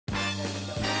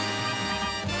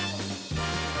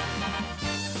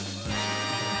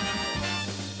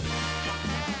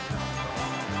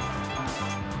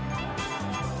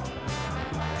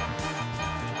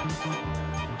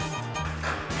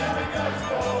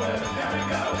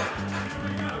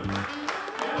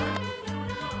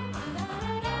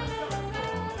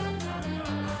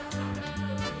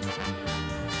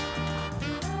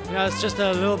it's just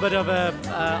a little bit of a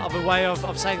way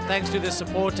of saying thanks to the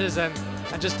supporters and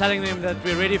just telling them that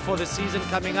we're ready for the season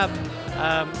coming up.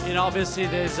 Obviously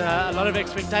there's a lot of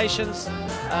expectations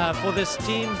for this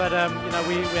team, but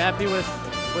we're happy with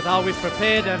how we've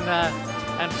prepared, and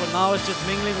for now it's just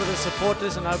mingling with the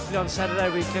supporters, and hopefully on Saturday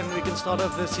we can start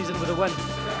off the season with a win.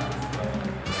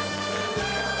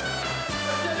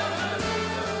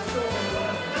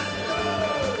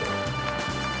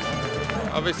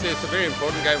 Obviously it's a very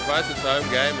important game for us. It's a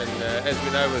home game, and as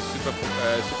we know with Super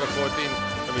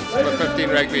 15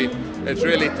 rugby, it's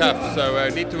really tough. So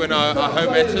we need to win our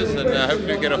home matches, and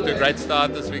hopefully get off to a great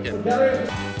start this weekend.